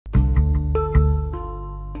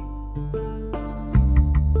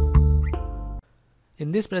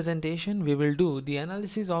In this presentation, we will do the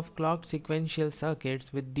analysis of clocked sequential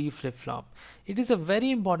circuits with D flip-flop. It is a very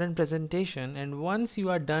important presentation, and once you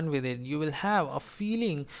are done with it, you will have a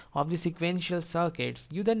feeling of the sequential circuits.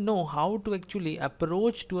 You then know how to actually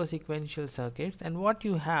approach to a sequential circuits and what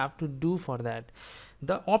you have to do for that.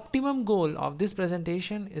 The optimum goal of this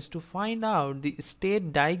presentation is to find out the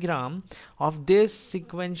state diagram of this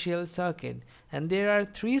sequential circuit, and there are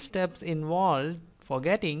 3 steps involved for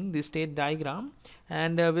getting the state diagram,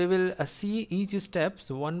 and we will see each steps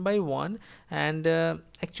one by one, and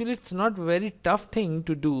actually it's not very tough thing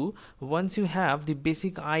to do once you have the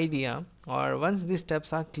basic idea or once the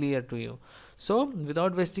steps are clear to you. So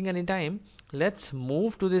without wasting any time, let's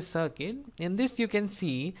move to this circuit. In this you can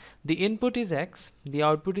see the input is X, the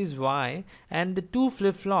output is Y, and the 2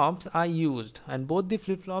 flip-flops are used, and both the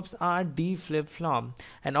flip-flops are D flip-flop,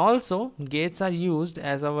 and also gates are used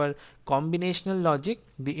as our combinational logic,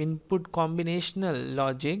 the input combinational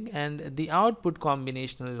logic and the output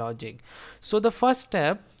combinational logic. So the first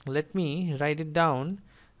step, let me write it down,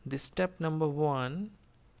 the step number 1,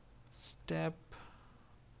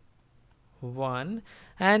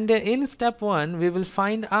 and in step 1 we will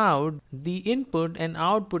find out the input and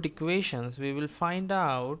output equations. We will find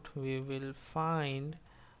out,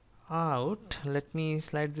 let me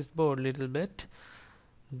slide this board a little bit,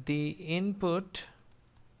 the input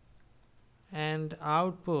and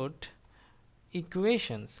output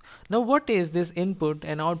equations. Now what is this input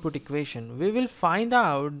and output equation? We will find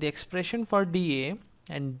out the expression for dA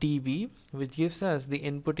and dB, which gives us the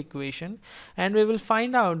input equation, and we will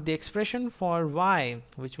find out the expression for Y,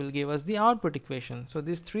 which will give us the output equation. So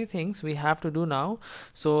these 3 things we have to do now.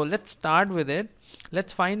 So let's start with it.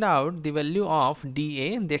 Let's find out the value of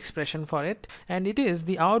dA, the expression for it, and it is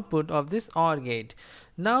the output of this OR gate.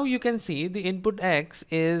 Now you can see the input X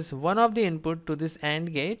is one of the input to this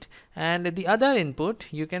AND gate, and the other input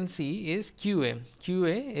you can see is QA.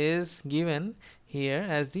 QA is given here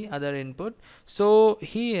as the other input. So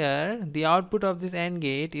here the output of this AND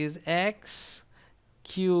gate is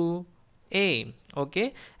XQA.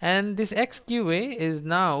 Okay, and this XQA is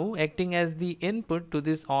now acting as the input to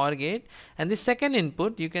this OR gate, and the second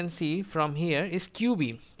input you can see from here is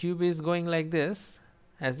QB. QB is going like this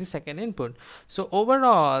as the second input. So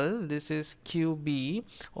overall this is QB.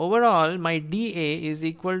 Overall my dA is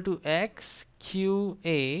equal to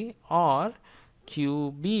XQA or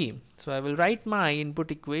QB. So I will write my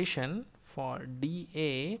input equation for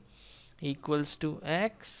dA equals to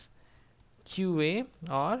XQA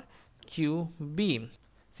or QB.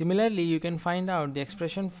 Similarly, you can find out the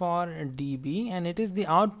expression for dB, and it is the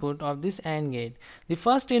output of this AND gate. The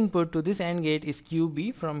first input to this AND gate is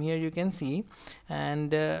QB, from here you can see,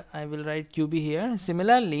 and I will write QB here.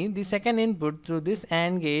 Similarly, the second input to this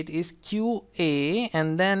AND gate is QA,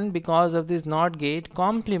 and then because of this NOT gate,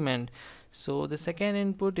 complement. So the second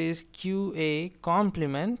input is QA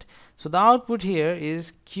complement. So the output here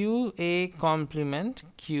is QA complement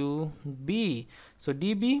QB. So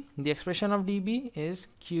dB, the expression of dB is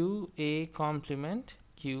QA complement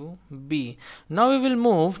QB. Now we will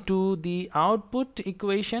move to the output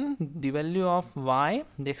equation, the value of Y,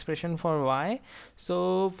 the expression for Y.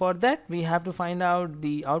 So for that we have to find out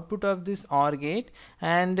the output of this OR gate,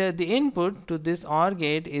 and the input to this OR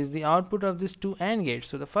gate is the output of this 2 AND gates.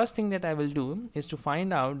 So the first thing that I will do is to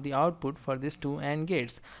find out the output for these 2 AND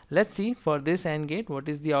gates. Let's see for this AND gate what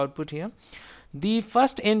is the output here. The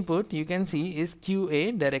first input you can see is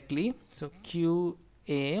QA directly, so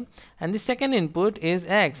QA, and the second input is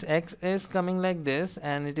X. X is coming like this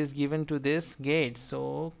and it is given to this gate,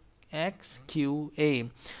 so XQA.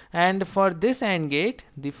 And for this AND gate,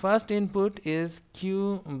 the first input is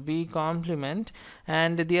QB complement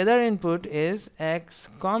and the other input is X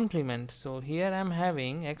complement. So here I am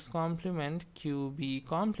having X complement QB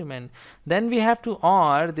complement. Then we have to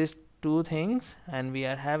OR this 2 things and we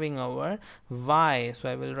are having our Y. So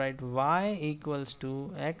I will write Y equals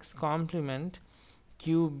to X complement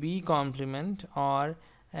QB complement or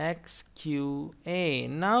XQA.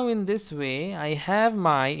 Now in this way I have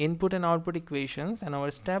my input and output equations, and our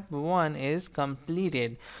step 1 is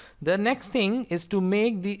completed. The next thing is to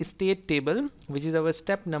make the state table, which is our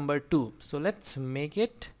step number 2. So let's make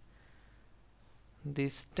it the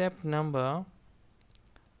step number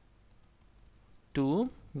 2,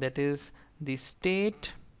 that is the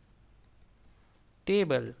state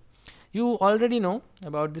table. You already know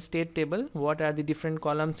about the state table, what are the different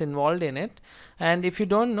columns involved in it, and if you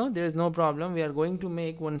don't know, there is no problem. We are going to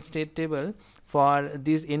make one state table for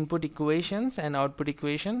these input equations and output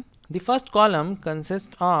equation. The first column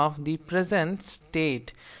consists of the present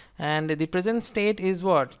state, and the present state is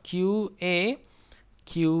what? QA,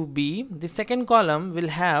 QB. The second column will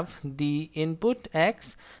have the input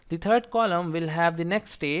X. The third column will have the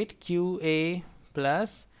next state QA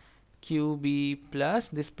plus QB plus.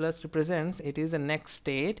 This plus represents it is the next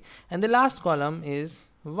state, and the last column is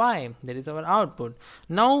Y, that is our output.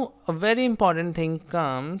 Now a very important thing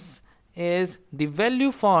comes is the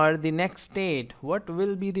value for the next state. What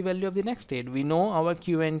will be the value of the next state? We know our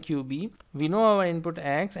Q and QB, we know our input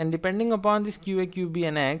X, and depending upon this QA, QB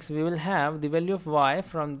and X, we will have the value of Y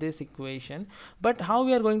from this equation. But how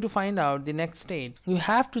we are going to find out the next state? You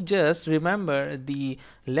have to just remember the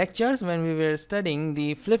lectures when we were studying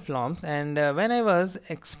the flip-flops, and when I was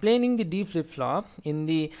explaining the D flip-flop in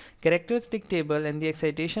the characteristic table and the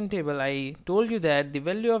excitation table, I told you that the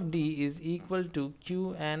value of D is equal to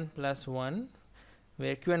Qn plus 1,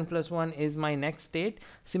 where Qn plus 1 is my next state.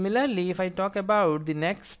 Similarly, if I talk about the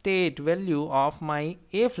next state value of my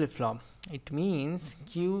A flip-flop, it means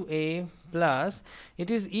QA plus, it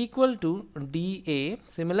is equal to DA.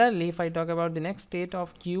 Similarly, if I talk about the next state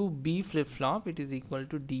of QB flip-flop, it is equal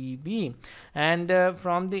to DB. And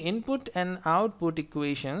from the input and output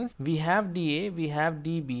equations, we have DA, we have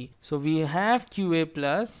DB. So we have QA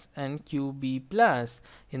plus and QB plus.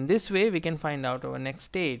 In this way, we can find out our next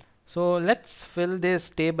state. So let's fill this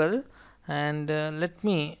table, and let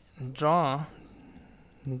me draw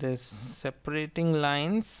this separating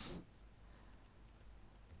lines.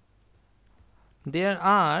 There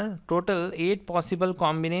are total 8 possible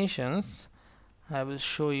combinations. I will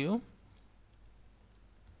show you,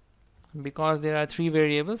 because there are 3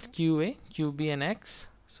 variables QA, QB and X.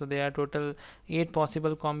 So there are total 8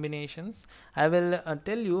 possible combinations. I will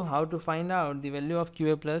tell you how to find out the value of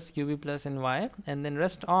QA plus, QB plus and Y, and then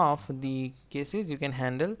rest of the cases you can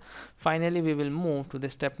handle. Finally, we will move to the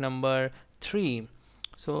step number 3.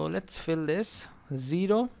 So let's fill this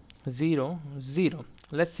 0, 0, 0.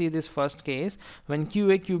 Let's see this first case. When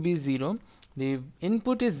QA, QB is 0, the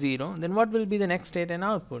input is 0, then what will be the next state and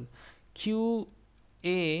output?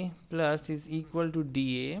 QA plus is equal to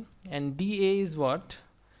DA, and DA is what?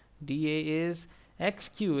 DA is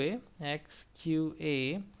XQA,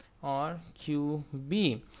 XQA or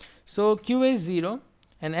QB. So QA is 0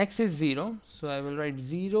 and X is 0, so I will write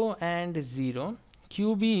 0 and 0.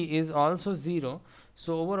 QB is also 0,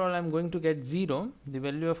 so overall I'm going to get 0. The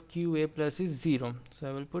value of QA plus is 0, so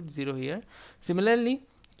I will put 0 here. Similarly,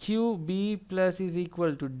 QB plus is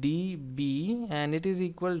equal to DB, and it is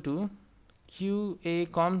equal to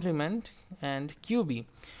QA complement and QB.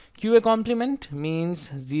 QA complement means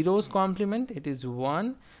 0's complement, it is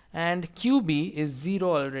 1, and QB is 0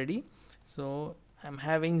 already, so I'm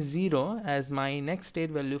having 0 as my next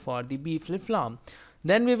state value for the B flip-flop.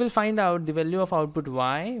 Then we will find out the value of output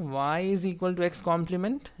Y. Y is equal to X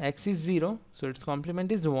complement. X is 0, so its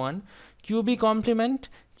complement is 1. QB complement,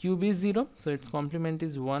 QB is 0, so its complement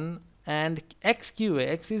is 1. And XQA,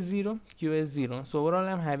 X is 0, QA is 0. So overall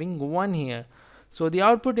I'm having 1 here. So the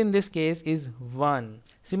output in this case is 1.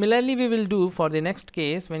 Similarly, we will do for the next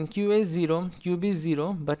case when QA is 0, QB is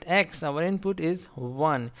 0, but X, our input, is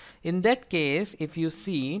 1. In that case, if you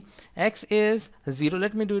see X is 0,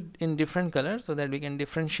 let me do it in different color so that we can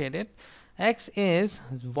differentiate it. X is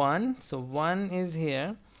 1, so 1 is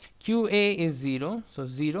here. QA is 0, so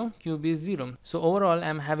 0, QB is 0. So overall,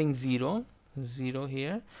 I'm having 0. 0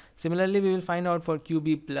 here. Similarly, we will find out for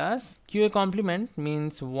QB plus. QA complement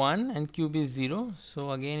means 1 and QB is 0,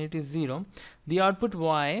 so again it is 0. The output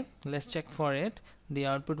Y, let's check for it. The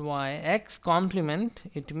output Y, X complement,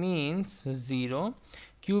 it means 0.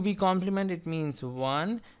 QB complement, it means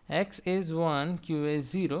 1. X is 1, QA is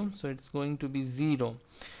 0, so it's going to be 0.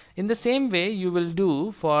 In the same way, you will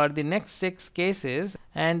do for the next 6 cases,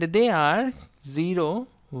 and they are 0,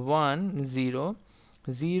 1, 0,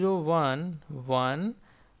 0, 1, 1,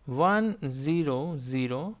 1, 0,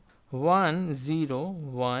 0, 1, 0,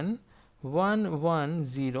 1, 1, 1,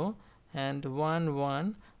 0, and 1,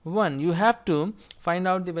 1, 1. You have to find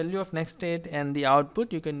out the value of next state and the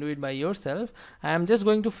output. You can do it by yourself. I am just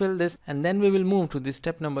going to fill this, and then we will move to the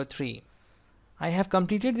step number 3. I have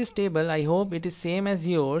completed this table. I hope it is same as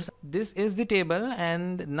yours. This is the table,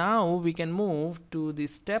 and now we can move to the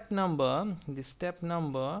step number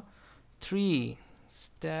 3.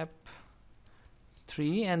 Step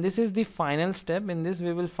 3, and this is the final step. In this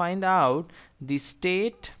we will find out the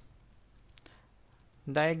state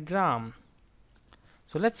diagram.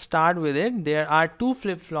 So let's start with it. There are 2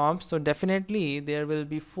 flip-flops, so definitely there will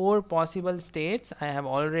be 4 possible states. I have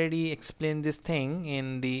already explained this thing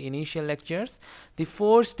in the initial lectures. The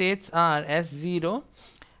 4 states are S0,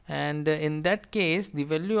 and in that case the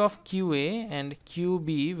value of QA and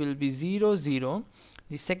QB will be 0, 0.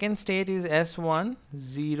 The second state is S1,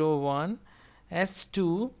 0, 1,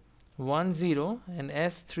 S2 1 0 and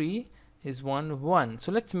S3 is 1 1.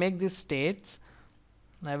 So let's make these states.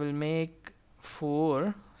 I will make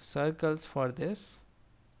 4 circles for this.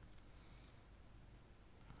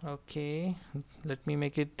 Okay, let me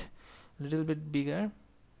make it a little bit bigger,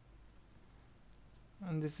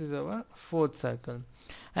 and this is our fourth circle.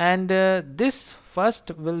 And this first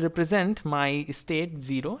will represent my state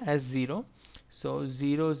 0 as 0. So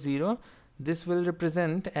 0 0, this will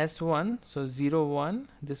represent S1, so 0 1.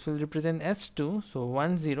 This will represent S2, so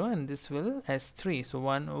 1 0, and this will S3, so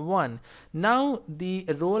 1 1. Now the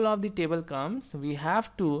role of the table comes. We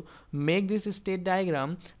have to make this state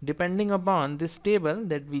diagram depending upon this table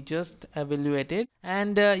that we just evaluated.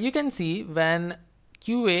 And you can see when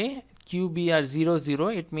QA QB are 0 0,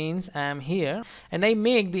 it means I am here, and I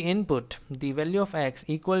make the input, the value of x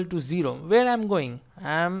equal to 0. Where I am going?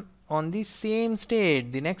 I am on the same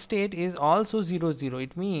state. The next state is also 0 0.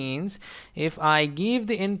 It means if I give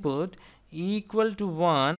the input equal to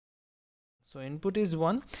 1, so input is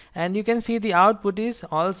 1, and you can see the output is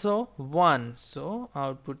also 1, so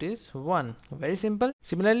output is 1. Very simple.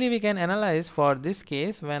 Similarly, we can analyze for this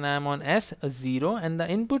case when I am on S0 and the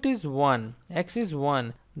input is 1, x is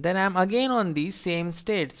 1, then I am again on the same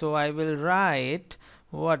state, so I will write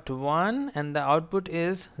what 1 and the output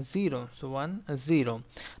is 0, so 1 0.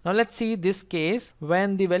 Now let's see this case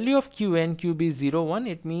when the value of q and qb is 0 1,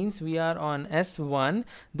 it means we are on S1,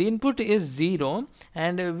 the input is 0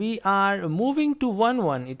 and we are moving to 1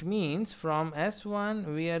 1. It means from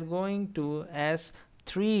S1 we are going to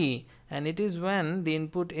S3, and it is when the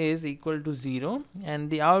input is equal to 0 and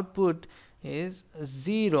the output is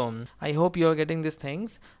 0. I hope you are getting these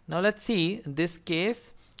things. Now let's see this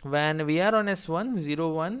case when we are on S1 0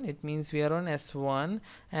 1, it means we are on S1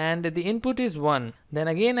 and the input is 1. Then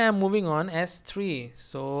again I am moving on S3,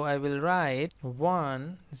 so I will write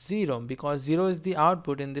 1 0 because 0 is the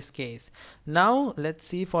output in this case. Now let's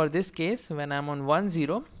see for this case when I am on 1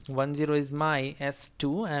 0, 1 0 is my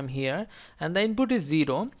S2, I am here, and the input is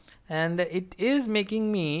 0 and it is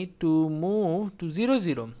making me to move to 0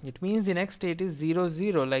 0. It means the next state is 0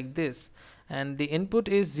 0 like this, and the input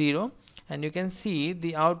is 0 and you can see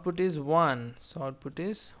the output is 1, so output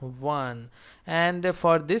is 1. And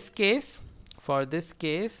for this case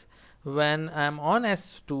when I am on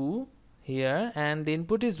S2 here and the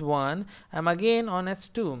input is 1, I am again on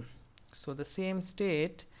S2, so the same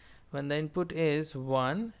state when the input is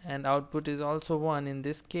 1 and output is also 1 in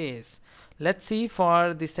this case. Let's see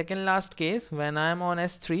for the second last case when I am on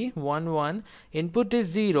S3 1 1, input is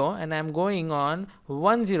 0 and I am going on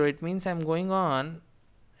 1 0, it means I am going on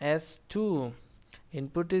S2,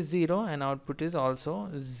 input is 0 and output is also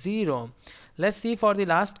 0. Let's see for the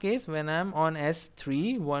last case when I am on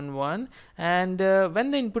S3 1 1 and when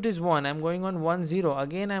the input is 1, I am going on 1 0,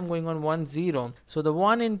 again I am going on 1 0, so the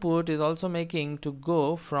 1 input is also making to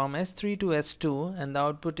go from S3 to S2 and the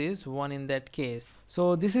output is 1 in that case.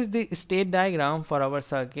 So this is the state diagram for our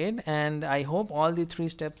circuit, and I hope all the 3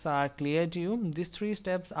 steps are clear to you. These 3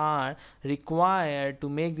 steps are required to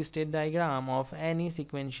make the state diagram of any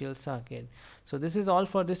sequential circuit. So this is all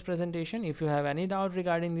for this presentation. If you have any doubt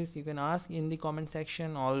regarding this, you can ask in the comment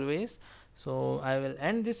section always. So I will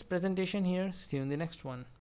end this presentation here. See you in the next one.